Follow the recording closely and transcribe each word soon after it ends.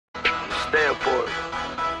report.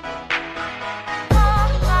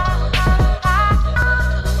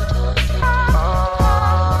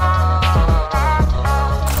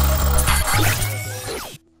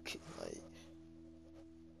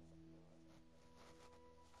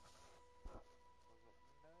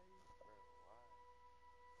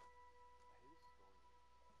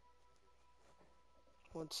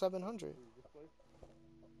 Like, 700.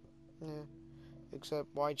 Yeah. Except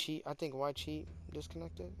why cheat? I think why cheat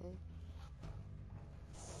disconnected. Right?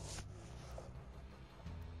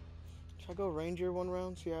 Should I go Ranger one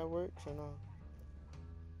round? See how it works or no?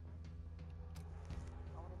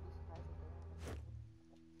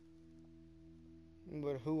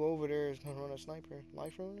 But who over there is gonna run a sniper?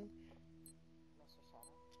 Life runner?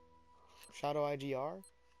 Shadow IGR?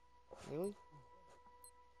 Really?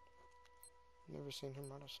 Never seen him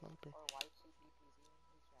run a sniper.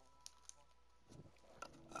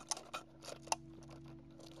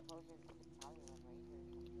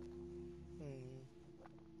 Hmm.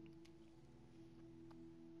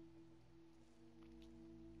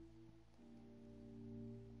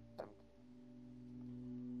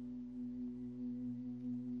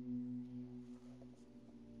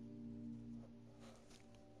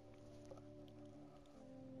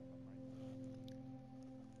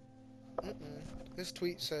 This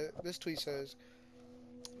tweet says,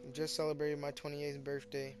 just celebrated my 28th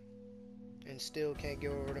birthday and still can't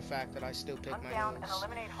get over the fact that I still pick Hunt my down and nose.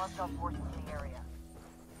 eliminate hostile forces in the area.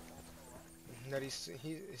 That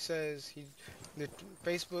he says the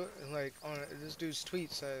Facebook, like, on this dude's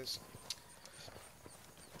tweet says,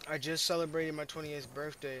 I just celebrated my 28th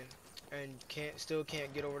birthday and still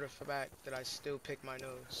can't get over the fact that I still pick my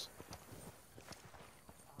nose.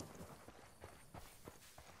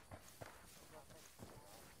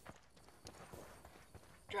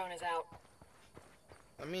 Drone is out.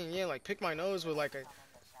 I mean, yeah, like, pick my nose with like a,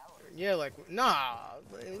 yeah, like, nah,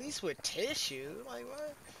 at least with tissue. Like,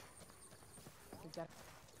 what?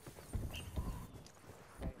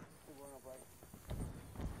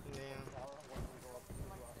 Damn.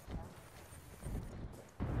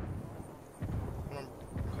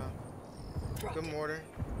 Okay. Good mortar.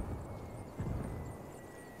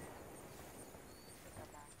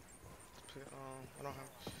 I don't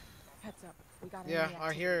have. Heads up. We got Yeah,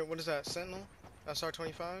 I hear it. What is that? Sentinel?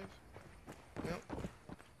 SR-25? Yep.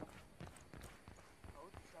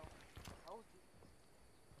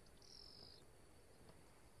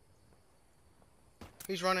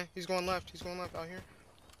 He's running. He's going left. He's going left out here.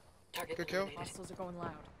 Target Good kill. Hostiles are going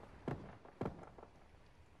loud.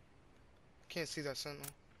 Can't see that Sentinel.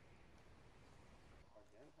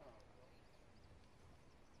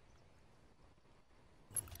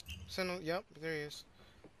 Sentinel, yep, there he is.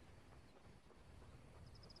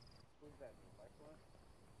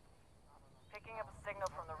 Picking up a signal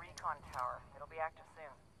from the recon tower. It'll be active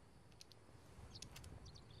soon.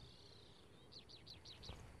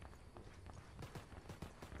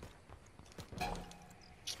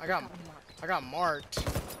 I got marked.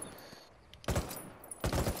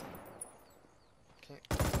 Can't.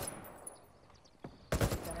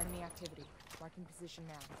 Got enemy activity. Marking position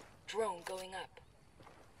now. Drone going up.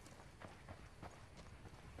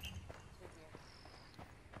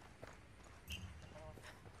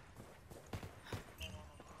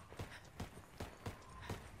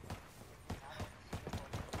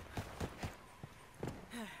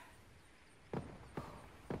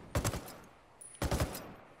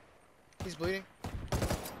 He's bleeding.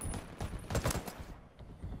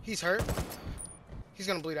 He's hurt. He's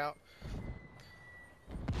gonna bleed out.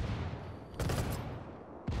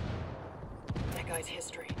 That guy's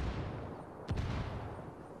history.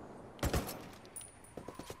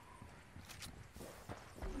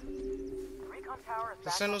 Recon tower is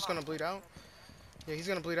The Sentinel's gonna bleed out. Yeah, he's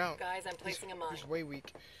gonna bleed out. Guys, I'm placing a mine. He's way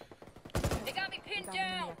weak. They got me pinned Got enemy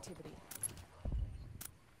down. activity.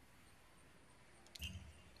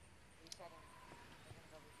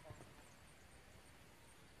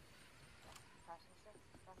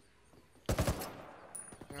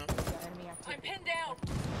 Yeah. Got enemy activity. I'm pinned down.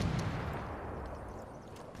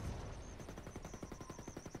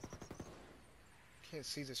 Can't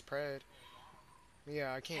see this pred.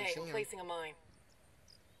 Yeah, I can't Hey, see I'm him. placing a mine.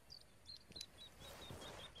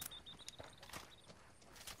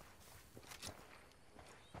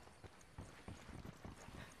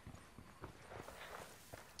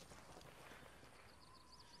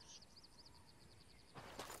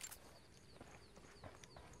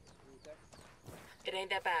 It ain't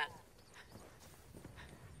that bad.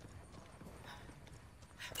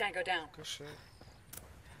 Tango down. Good shit.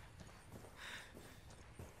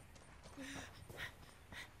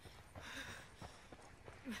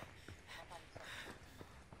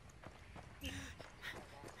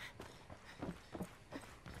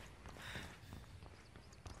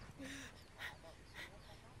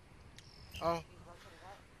 Oh,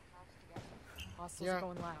 Hostiles yeah. are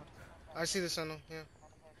going loud. I see the Sentinel. Yeah.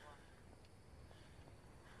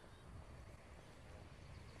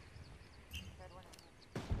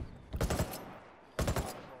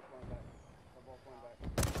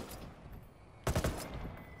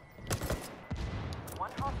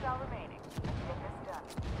 One hostile remaining. Let's get this done.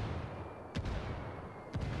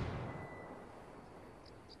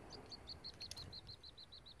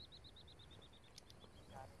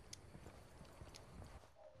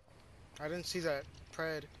 I didn't see that.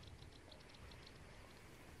 Pred.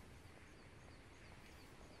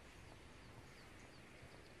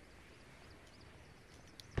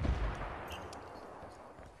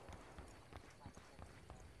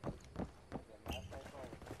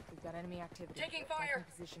 We've got enemy activity. Taking Marking fire.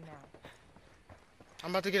 position now.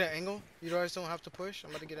 I'm about to get an angle. You guys don't have to push.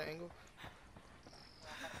 I'm about to get an angle.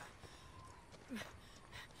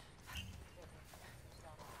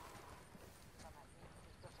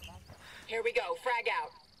 Here we go. Frag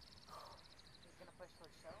out.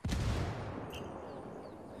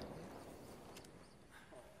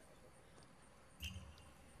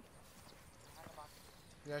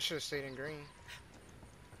 Yeah, I should have stayed in green.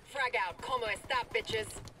 Frag out. Como está, bitches?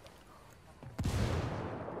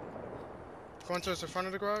 Going towards the front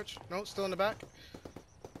of the garage. No, still in the back.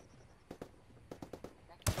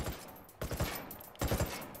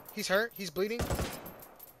 He's hurt. He's bleeding.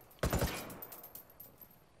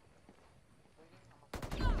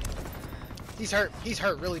 He's hurt. He's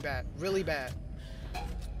hurt really bad. Really bad.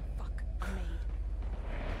 Fuck, grenade.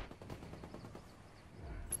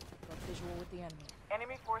 Got visual with the enemy.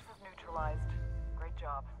 Enemy forces neutralized. Great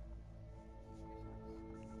job.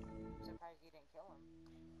 Surprised you didn't kill him.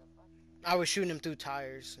 The fuck? I was shooting him through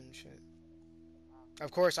tires and shit.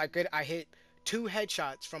 Of course, I hit 2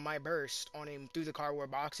 headshots from my burst on him through the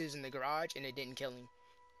cardboard boxes in the garage, and it didn't kill him.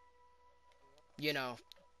 You know,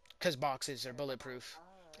 because boxes are bulletproof.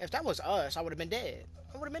 If that was us, I would have been dead.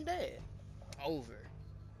 I would have been dead. Over.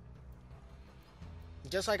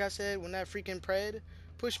 Just like I said, when that freaking Pred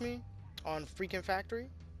pushed me on freaking factory,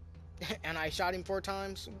 and I shot him 4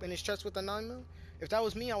 times in his chest with a 9mm, if that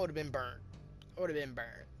was me, I would have been burnt. I would have been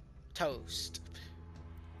burnt. Toast.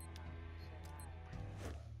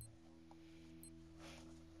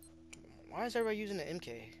 Why is everybody using the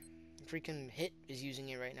MK? Freaking Hit is using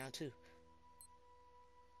it right now too.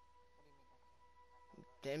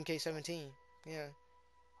 The MK17. Yeah.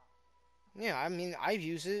 Yeah, I mean, I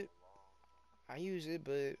use it. I use it,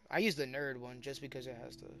 but I use the nerd one just because it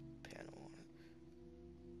has the panel on it.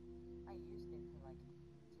 I used it for like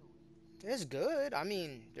 2 weeks. It's good. I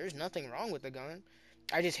mean, there's nothing wrong with the gun.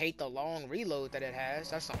 I just hate the long reload that it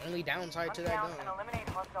has. That's the only downside to that Hunt gun. down and eliminate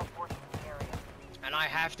hostile forces in the area. And I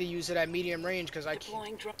have to use it at medium range because I can't.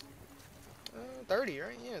 Deploying drone. 30,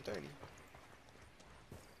 right? Yeah, 30.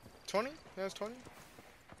 20? That's 20?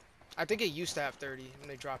 I think it used to have 30 and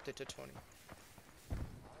they dropped it to 20.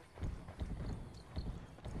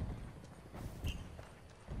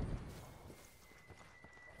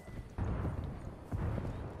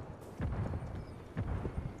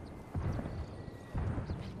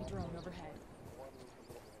 Enemy drone overhead.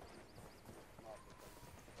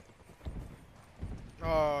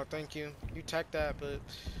 Oh, thank you. You tech that, but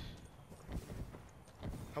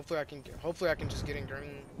hopefully I can just get in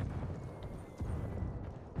green.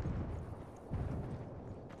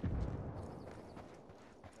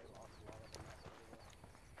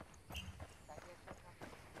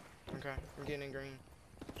 Okay, I'm getting in green.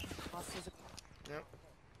 Hostiles are... Yep.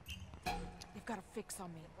 They've got a fix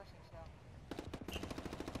on me.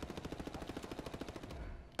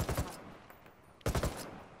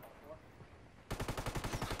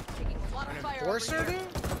 Taking a lot of An fire over enforcer, here. dude?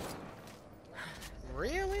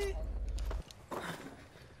 Really?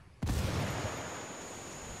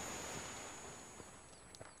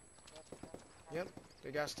 Yep, they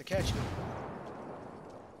got to catch me.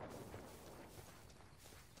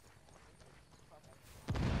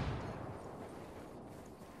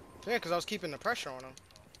 Yeah, because I was keeping the pressure on him.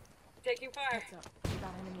 Taking fire. Heads up. We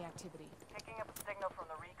got enemy activity. Picking up a signal from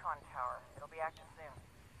the recon tower. It'll be active soon.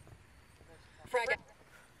 Frag out.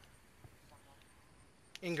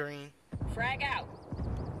 In green. Frag out.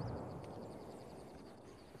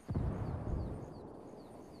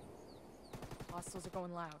 Hostiles are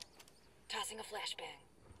going loud. Tossing a flashbang.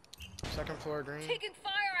 Second floor green. Taking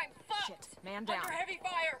fire. I'm fucked. Shit, man down. Under heavy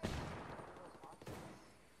fire.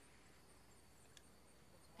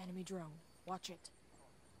 Enemy drone. Watch it.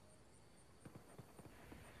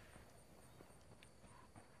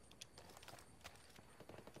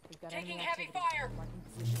 We've got Taking enemy heavy activity. fire. Marking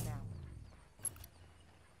position now.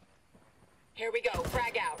 Here we go.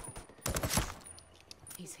 Frag out.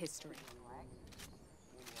 He's history.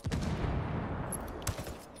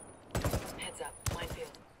 Heads up. Minefield.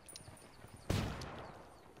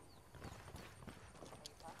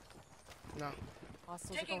 No.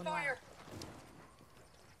 Hostiles are Taking going fire.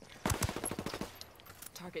 loud.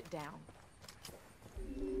 Target down.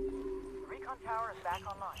 Recon tower is back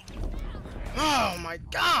online. Oh my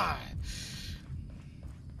god!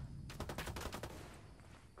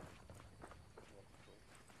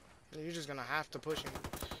 You're just gonna have to push him.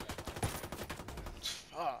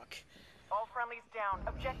 Fuck. All friendlies down.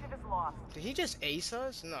 Objective is lost. Did he just ace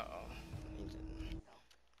us? No. He didn't.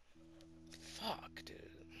 Fuck, dude.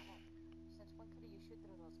 Since when could you shoot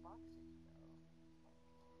through those boxes,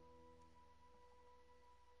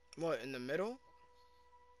 bro? What, in the middle?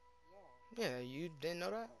 Yeah. Yeah, you didn't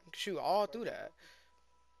know that? You can shoot all through that.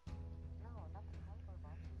 No, not the cardboard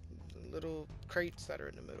boxes. The little crates that are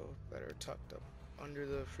in the middle, that are tucked up under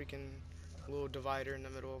the freaking little divider in the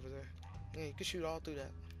middle over there. Yeah, you can shoot all through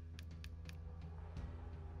that.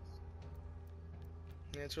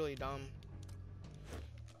 Yeah, it's really dumb.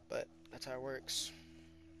 But that's how it works.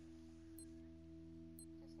 Just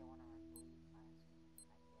they wanna bleed fast, I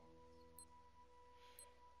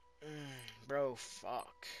guess. Bro,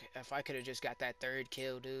 fuck. If I could have just got that third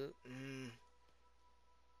kill, dude.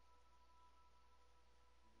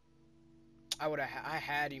 I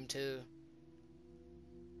had him too.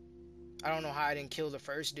 I don't know how I didn't kill the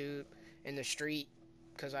first dude in the street.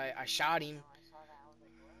 Because I shot him. No, I saw that. I was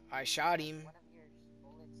like, what? I shot him. One of your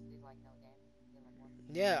bullets did like no damage. Did like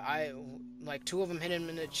one. Yeah, like two of them hit him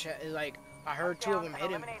in the chest. Like, I heard two of them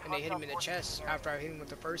hit him, and they hit him in the chest after I hit him with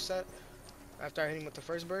the first set. After I hit him with the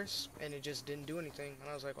first burst, and it just didn't do anything. And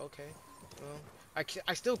I was like, okay, well,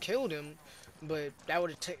 I still killed him, but that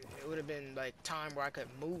would have been like time where I could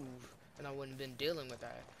move, and I wouldn't have been dealing with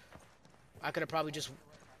that. I could have probably just,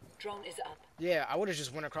 Drone is up. yeah, I would have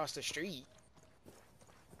just went across the street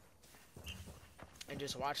and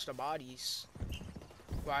just watched the bodies.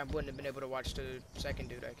 Well, I wouldn't have been able to watch the second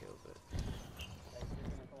dude I killed, but.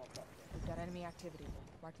 We've got enemy activity.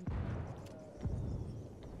 Marking.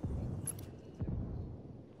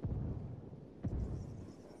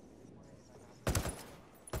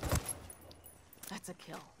 That's a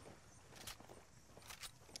kill.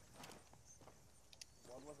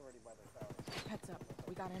 Heads up.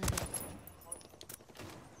 We got enemy activity.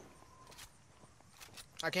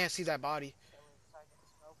 I can't see that body. There was Sergeant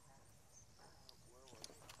Smoke,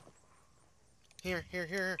 man.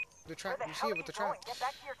 Here. The Where trap. the You see hell it are with the you going? trap. Get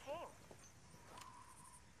back to your team.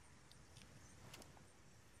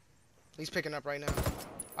 He's picking up right now.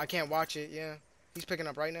 I can't watch it, yeah. He's picking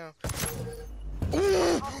up right now. Where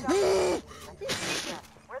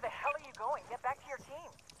the hell are you going? Get back to your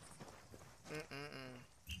team.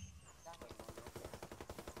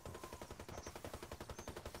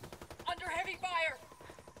 Under heavy fire.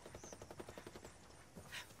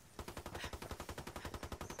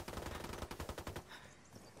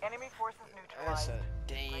 Enemy forces That's neutralized. a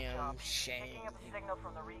Great damn job. shame. Picking up a signal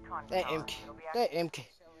from the recon That tower. MK, It'll be that active. MK, So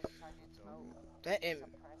was Sergeant Smoke. that M,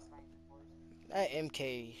 Suppressed by enforcement. that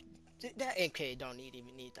MK, that MK don't even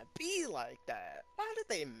need to be like that. Why did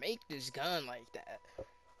they make this gun like that?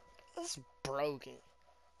 That's broken.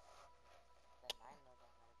 That 9mm gotta be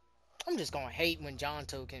like. I'm just gonna hate when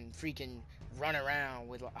Jonto can freaking run around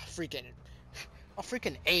with a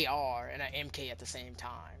freaking AR and an MK at the same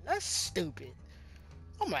time. That's stupid.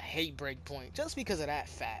 I'm gonna hate Breakpoint just because of that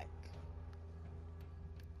fact.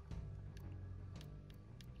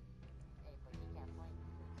 Hey, but he can't point.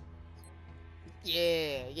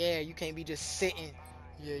 Yeah, you can't be just sitting.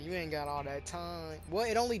 Yeah, you ain't got all that time. Well,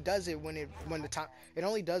 it only does it when the time it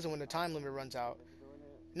only does it when the time limit runs out.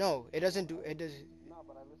 No, it doesn't do it does. No,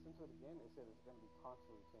 but I listened to it again. It said it's gonna be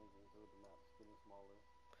constantly changing through the maps, getting smaller.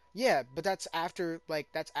 Yeah, but that's after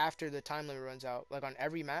the time limit runs out. Like on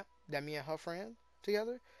every map that me and Huff ran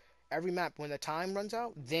together, every map when the time runs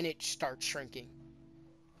out, then it starts shrinking.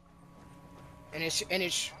 And it's Hunt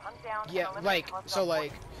down and yeah, eliminate like hostile so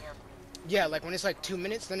like forces in the air. yeah, like when it's like 2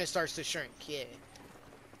 minutes, then it starts to shrink. Yeah.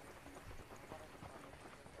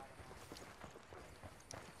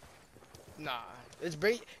 Nah, it's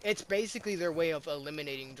basically their way of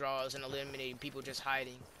eliminating draws and eliminating people just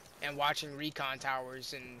hiding and watching recon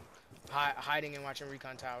towers and hiding and watching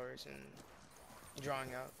recon towers and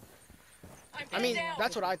drawing out. I mean, down.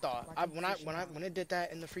 that's what I thought. When it did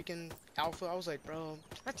that in the freaking alpha, I was like, bro,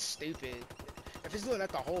 that's stupid. If it's doing that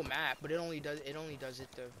the whole map, but it only does it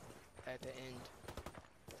at the end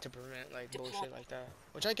to prevent like bullshit like that,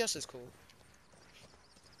 which I guess is cool.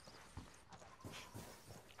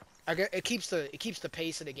 I guess it keeps the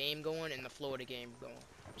pace of the game going and the flow of the game going.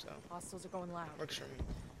 So Hostiles are going loud. works for me.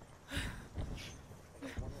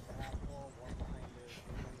 One with the asphalt, one behind the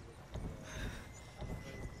building with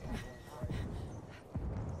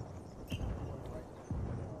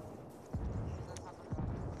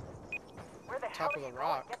the Where the hell Top are of you the going?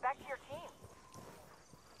 rock. Get back to your team.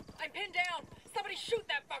 I'm pinned down! Somebody shoot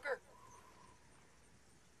that fucker!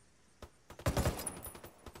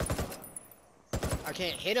 I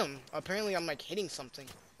can't hit him. Apparently, I'm like hitting something.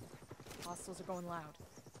 Hostiles are going loud.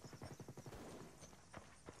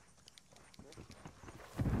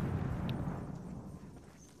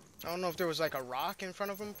 I don't know if there was like a rock in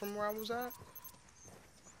front of him from where I was at.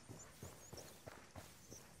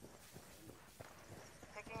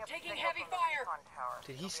 Picking up Taking signal heavy from the fire. recon tower.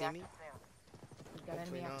 Did he It'll be see me? active soon. We've got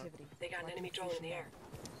Hopefully enemy not. activity. They got an Marking enemy drone in position the air.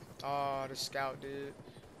 now. Oh, the scout did.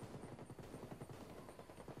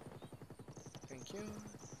 Thank you.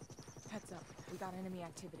 Heads up. We got enemy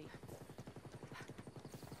activity.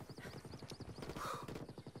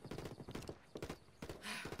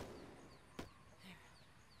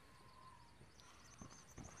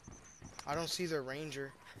 I don't see the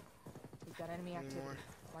ranger We've got enemy activity. anymore.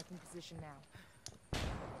 Marking position now.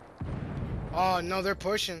 Oh no, they're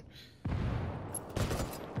pushing.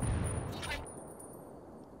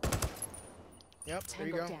 Yep, there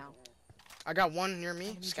you Tango go. down. I got one near me.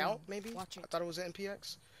 Enemy Scout, drone. maybe? Watch it. I thought it was an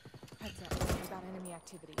MPX. Heads up. We got enemy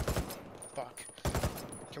activity. Fuck.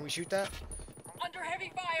 Can we shoot that? Under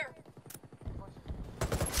heavy fire!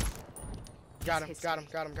 Got him, got him,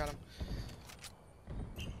 got him, got him.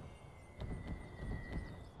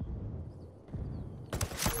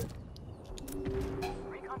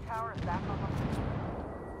 Recon tower is back on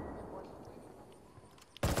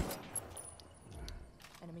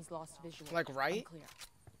Enemies lost visual. Like right? Unclear.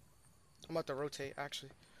 I'm about to rotate,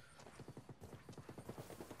 actually.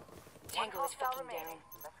 Tango is fucking down. remaining.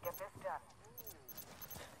 Let's get this done.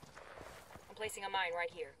 I'm placing a mine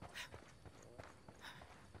right here.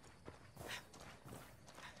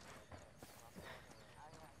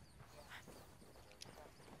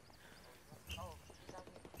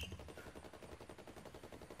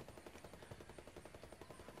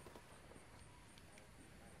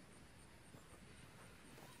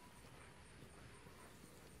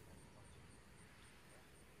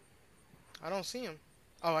 I don't see him.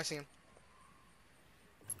 Oh, I see him.